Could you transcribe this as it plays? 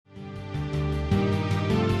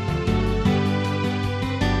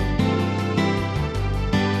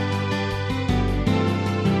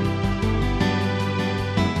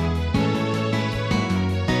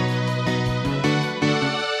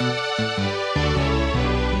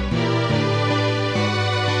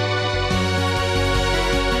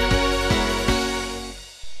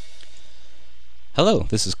Hello,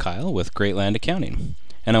 this is Kyle with Greatland Accounting,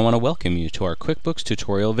 and I want to welcome you to our QuickBooks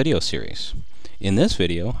tutorial video series. In this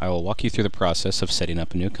video, I will walk you through the process of setting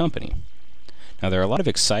up a new company. Now, there are a lot of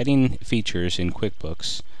exciting features in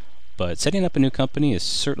QuickBooks, but setting up a new company is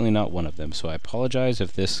certainly not one of them, so I apologize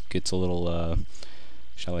if this gets a little,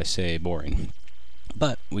 shall I say, boring.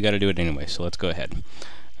 But we got to do it anyway, so let's go ahead.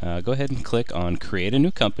 Go ahead and click on Create a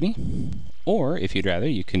New Company, or if you'd rather,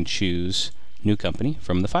 you can choose New Company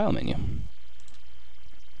from the File menu.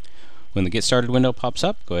 When the Get Started window pops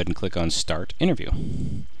up, go ahead and click on Start Interview.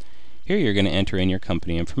 Here you're going to enter in your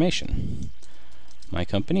company information. My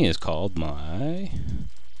company is called My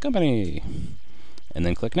Company, and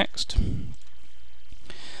then click Next.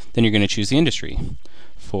 Then you're going to choose the industry.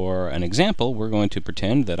 For an example, we're going to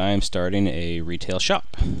pretend that I am starting a retail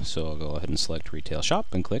shop. So I'll go ahead and select Retail Shop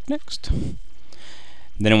and click Next.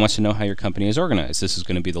 Then it wants to know how your company is organized. This is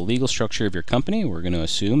going to be the legal structure of your company. We're going to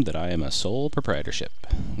assume that I am a sole proprietorship.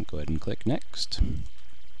 Go ahead and click Next.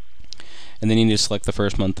 And then you need to select the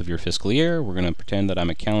first month of your fiscal year. We're going to pretend that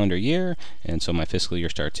I'm a calendar year, and so my fiscal year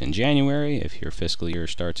starts in January. If your fiscal year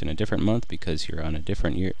starts in a different month because you're on a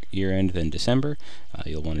different year end than December,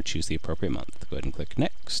 you'll want to choose the appropriate month. Go ahead and click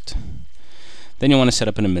Next. Then you'll want to set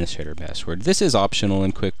up an administrator password. This is optional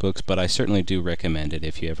in QuickBooks, but I certainly do recommend it.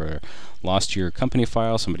 If you ever lost your company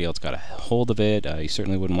file, somebody else got a hold of it, you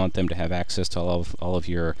certainly wouldn't want them to have access to all of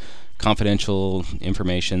your confidential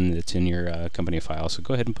information that's in your company file. So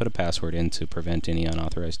go ahead and put a password in to prevent any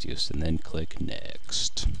unauthorized use, and then click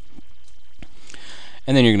Next.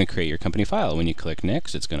 And then you're going to create your company file. When you click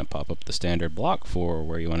Next, it's going to pop up the standard block for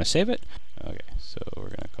where you want to save it. Okay, so we're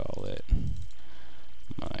going to call it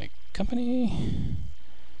My Company,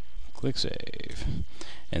 click Save,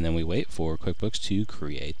 and then we wait for QuickBooks to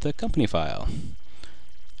create the company file.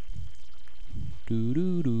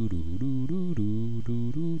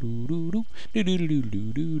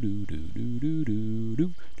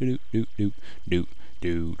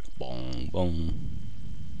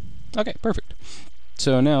 Okay, perfect.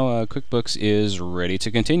 So now QuickBooks is ready to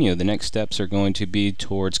continue. The next steps are going to be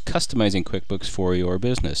towards customizing QuickBooks for your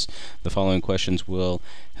business. The following questions will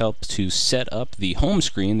help to set up the home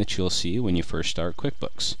screen that you'll see when you first start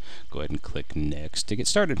QuickBooks. Go ahead and click Next to get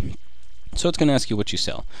started. So it's going to ask you what you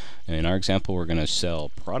sell. In our example, we're going to sell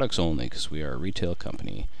products only because we are a retail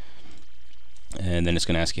company. And then it's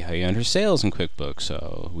going to ask you how you enter sales in QuickBooks.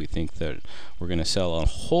 So we think that we're going to sell a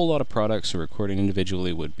whole lot of products, so recording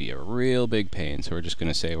individually would be a real big pain. So we're just going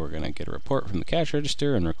to say we're going to get a report from the cash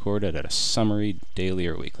register and record it at a summary, daily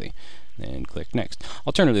or weekly. Then click Next.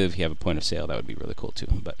 Alternatively, if you have a point of sale, that would be really cool too,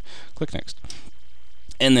 but click Next.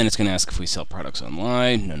 And then it's going to ask if we sell products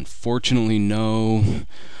online. Unfortunately, no.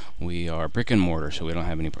 We are brick and mortar, so we don't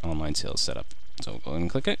have any online sales set up. So go ahead and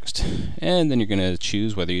click Next. And then you're going to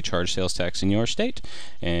choose whether you charge sales tax in your state.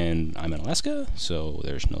 And I'm in Alaska, so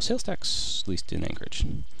there's no sales tax, at least in Anchorage.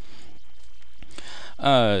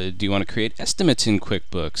 Do you want to create estimates in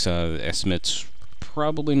QuickBooks? Estimates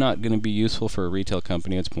probably not going to be useful for a retail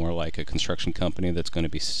company. It's more like a construction company that's going to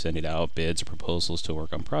be sending out bids or proposals to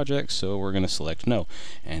work on projects, so we're going to select no.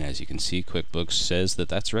 And as you can see, QuickBooks says that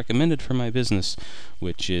that's recommended for my business,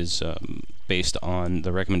 which is based on,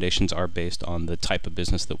 the recommendations are based on the type of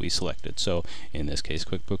business that we selected. So in this case,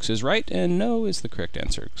 QuickBooks is right, and no is the correct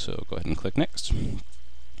answer. So go ahead and click Next.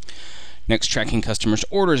 Next, tracking customers'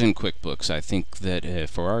 orders in QuickBooks. I think that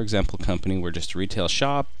for our example company, we're just a retail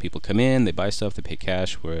shop. People come in, they buy stuff, they pay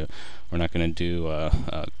cash. We're not going to do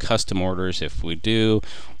custom orders. If we do,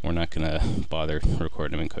 we're not going to bother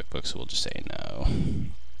recording them in QuickBooks, so we'll just say no.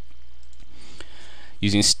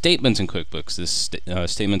 Using statements in QuickBooks. This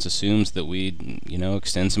statements assumes that we,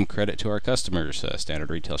 extend some credit to our customers.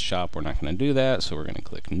 Standard retail shop, we're not going to do that, so we're going to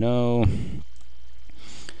click no.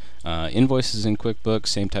 Invoices in QuickBooks,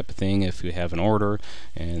 same type of thing. If we have an order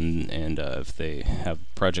and if they have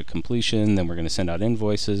project completion, then we're going to send out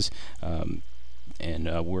invoices. And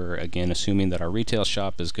we're again assuming that our retail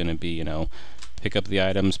shop is going to be, pick up the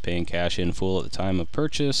items, paying cash in full at the time of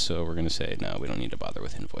purchase. So we're going to say no, we don't need to bother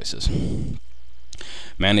with invoices.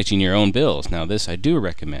 Managing your own bills. Now this I do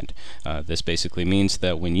recommend. This basically means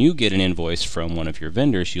that when you get an invoice from one of your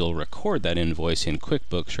vendors, you'll record that invoice in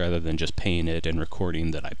QuickBooks rather than just paying it and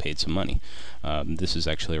recording that I paid some money. This is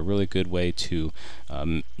actually a really good way to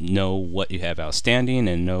know what you have outstanding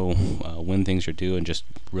and know when things are due, and just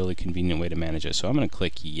really convenient way to manage it. So I'm going to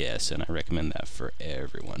click yes, and I recommend that for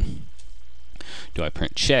everyone. Do I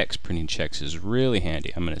print checks? Printing checks is really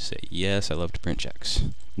handy. I'm going to say yes, I love to print checks.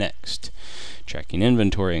 Next, tracking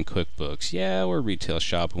inventory in QuickBooks. Yeah, we're a retail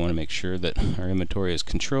shop. We want to make sure that our inventory is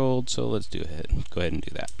controlled, so let's go ahead and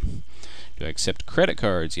do that. Do I accept credit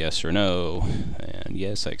cards? Yes or no? And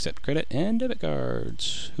yes, I accept credit and debit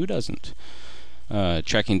cards. Who doesn't?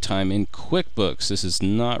 Tracking time in QuickBooks. This is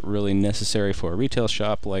not really necessary for a retail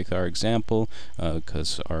shop like our example,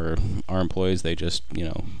 because our employees, they just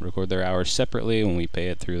record their hours separately when we pay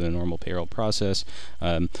it through the normal payroll process.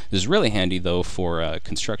 This is really handy though for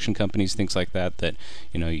construction companies, things like that. That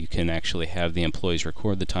you can actually have the employees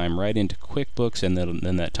record the time right into QuickBooks, and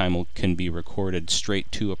then that time can be recorded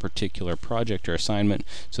straight to a particular project or assignment,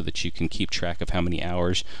 so that you can keep track of how many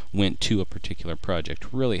hours went to a particular project.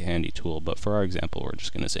 Really handy tool. But for our example, we're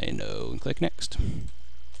just going to say no and click next.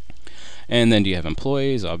 And then do you have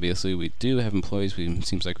employees? Obviously we do have employees.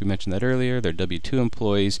 Seems like we mentioned that earlier. They're W-2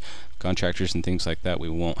 employees. Contractors and things like that we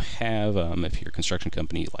won't have. If you're a construction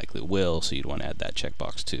company, you likely will, so you'd want to add that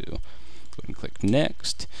checkbox too. Go ahead and click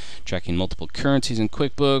next. Tracking multiple currencies in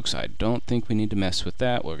QuickBooks. I don't think we need to mess with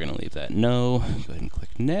that. We're going to leave that no. Go ahead and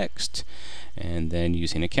click next. And then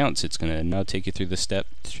using accounts, it's going to now take you through the step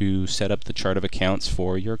to set up the chart of accounts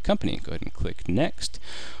for your company. Go ahead and click next.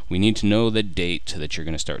 We need to know the date that you're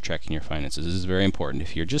going to start tracking your finances. This is very important.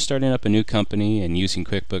 If you're just starting up a new company and using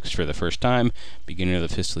QuickBooks for the first time, beginning of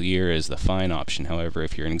the fiscal year is the fine option. However,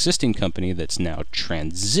 if you're an existing company that's now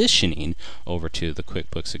transitioning over to the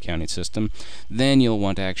QuickBooks accounting system, then you'll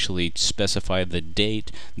want to actually specify the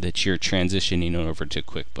date that you're transitioning over to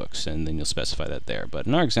QuickBooks, and then you'll specify that there. But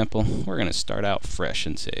in our example, we're going to start out fresh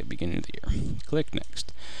and say beginning of the year. Click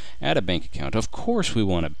next. Add a bank account. Of course we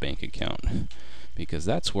want a bank account, because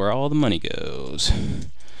that's where all the money goes.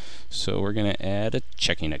 So we're going to add a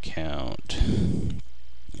checking account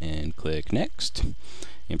and click next.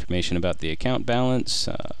 Information about the account balance,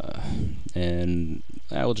 and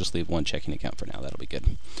I will just leave one checking account for now. That'll be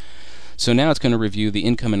good. So now it's going to review the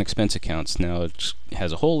income and expense accounts. Now it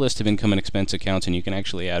has a whole list of income and expense accounts, and you can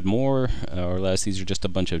actually add more or less. These are just a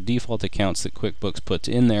bunch of default accounts that QuickBooks puts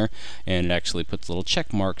in there, and it actually puts little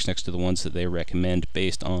check marks next to the ones that they recommend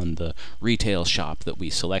based on the retail shop that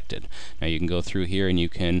we selected. Now you can go through here and you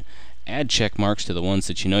can add check marks to the ones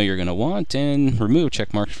that you know you're going to want, and remove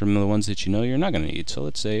check marks from the ones that you know you're not going to need. So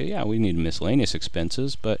let's say, yeah, we need miscellaneous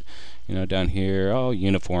expenses, but down here,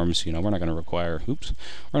 uniforms, we're not going to require,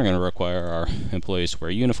 our employees to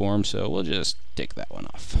wear uniforms, so we'll just take that one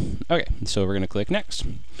off. Okay, so we're going to click next.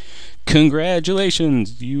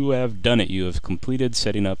 Congratulations, you have done it. You have completed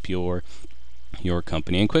setting up your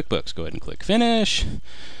company in QuickBooks. Go ahead and click finish.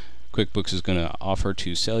 QuickBooks is going to offer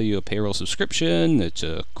to sell you a payroll subscription. It's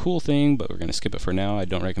a cool thing, but we're going to skip it for now. I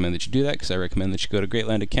don't recommend that you do that, because I recommend that you go to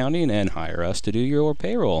Greatland Accounting and hire us to do your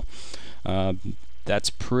payroll.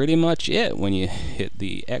 That's pretty much it. When you hit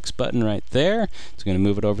the X button right there, it's going to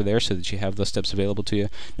move it over there so that you have those steps available to you.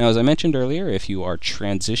 Now, as I mentioned earlier, if you are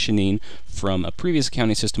transitioning from a previous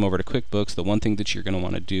accounting system over to QuickBooks, the one thing that you're going to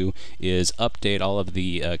want to do is update all of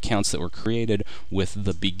the accounts that were created with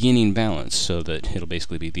the beginning balance, so that it'll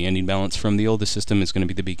basically be the ending balance from the oldest system is going to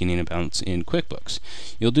be the beginning balance in QuickBooks.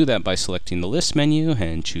 You'll do that by selecting the list menu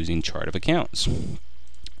and choosing chart of accounts.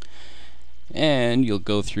 And you'll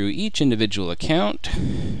go through each individual account,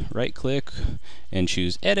 right click and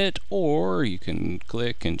choose edit, or you can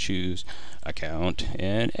click and choose account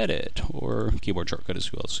and edit, or keyboard shortcut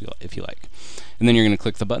as well if you like. And then you're going to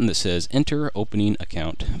click the button that says enter opening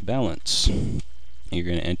account balance. You're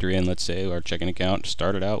going to enter in, let's say our checking account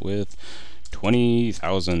started out with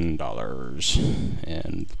 $20,000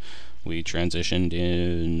 and we transitioned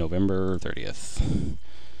in November 30th,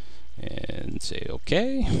 and say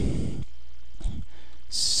OK.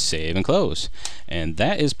 Save and close. And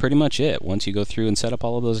that is pretty much it. Once you go through and set up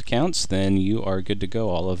all of those accounts, then you are good to go.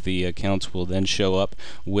 All of the accounts will then show up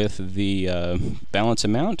with the balance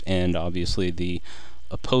amount, and obviously the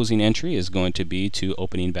opposing entry is going to be to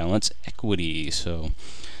opening balance equity. So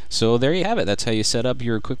there you have it. That's how you set up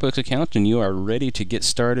your QuickBooks account, and you are ready to get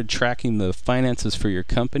started tracking the finances for your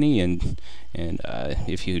company. And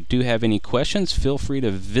if you do have any questions, feel free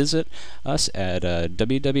to visit us at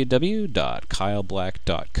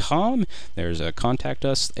www.kyleblack.com. There's a contact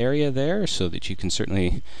us area there, so that you can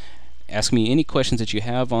certainly ask me any questions that you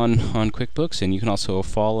have on QuickBooks. And you can also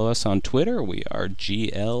follow us on Twitter. We are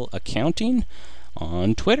GL Accounting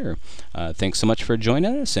on Twitter. Thanks so much for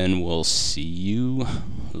joining us, and we'll see you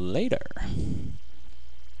later.